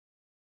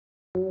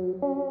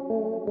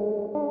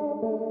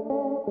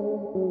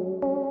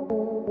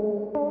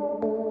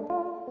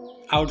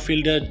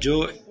Outfielder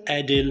Joe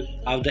Adele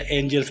of the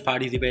Angels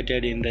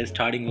participated in the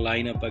starting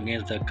lineup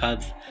against the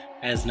Cubs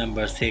as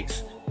number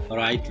 6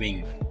 right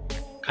wing.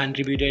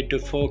 Contributed to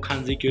 4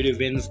 consecutive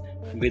wins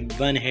with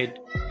 1 hit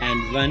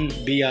and 1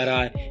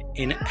 BRI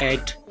in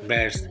 8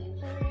 bats,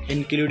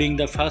 including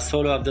the first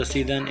solo of the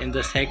season in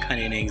the second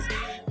innings.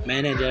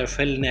 Manager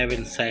Phil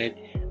Nevin said,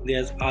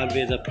 "There's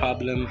always a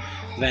problem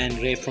when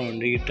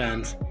Rayford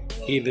returns.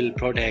 He will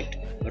protect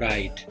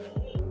right."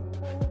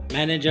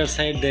 Manager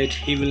said that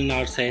he will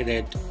not say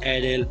that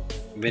Adele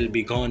will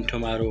be gone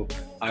tomorrow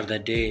or the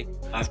day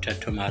after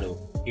tomorrow,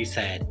 he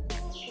said.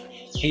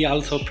 He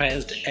also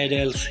praised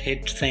Adele's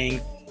hit, saying,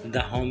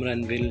 "The home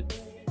run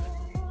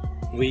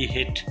we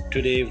hit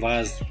today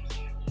was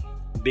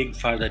big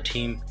for the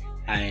team,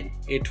 and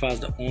it was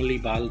the only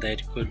ball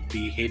that could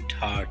be hit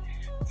hard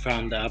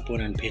from the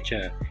opponent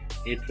pitcher.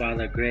 It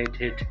was a great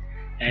hit."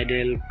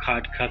 Adele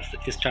caught Cubs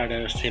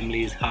starter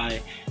Simley's high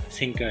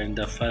sinker in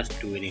the first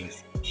 2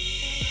 innings.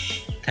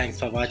 Thanks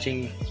for watching.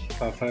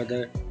 For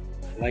further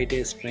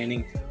latest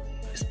training,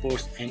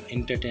 sports and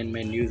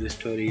entertainment news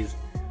stories,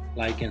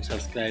 like and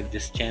subscribe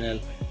this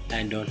channel,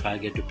 and don't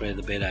forget to press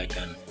the bell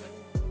icon.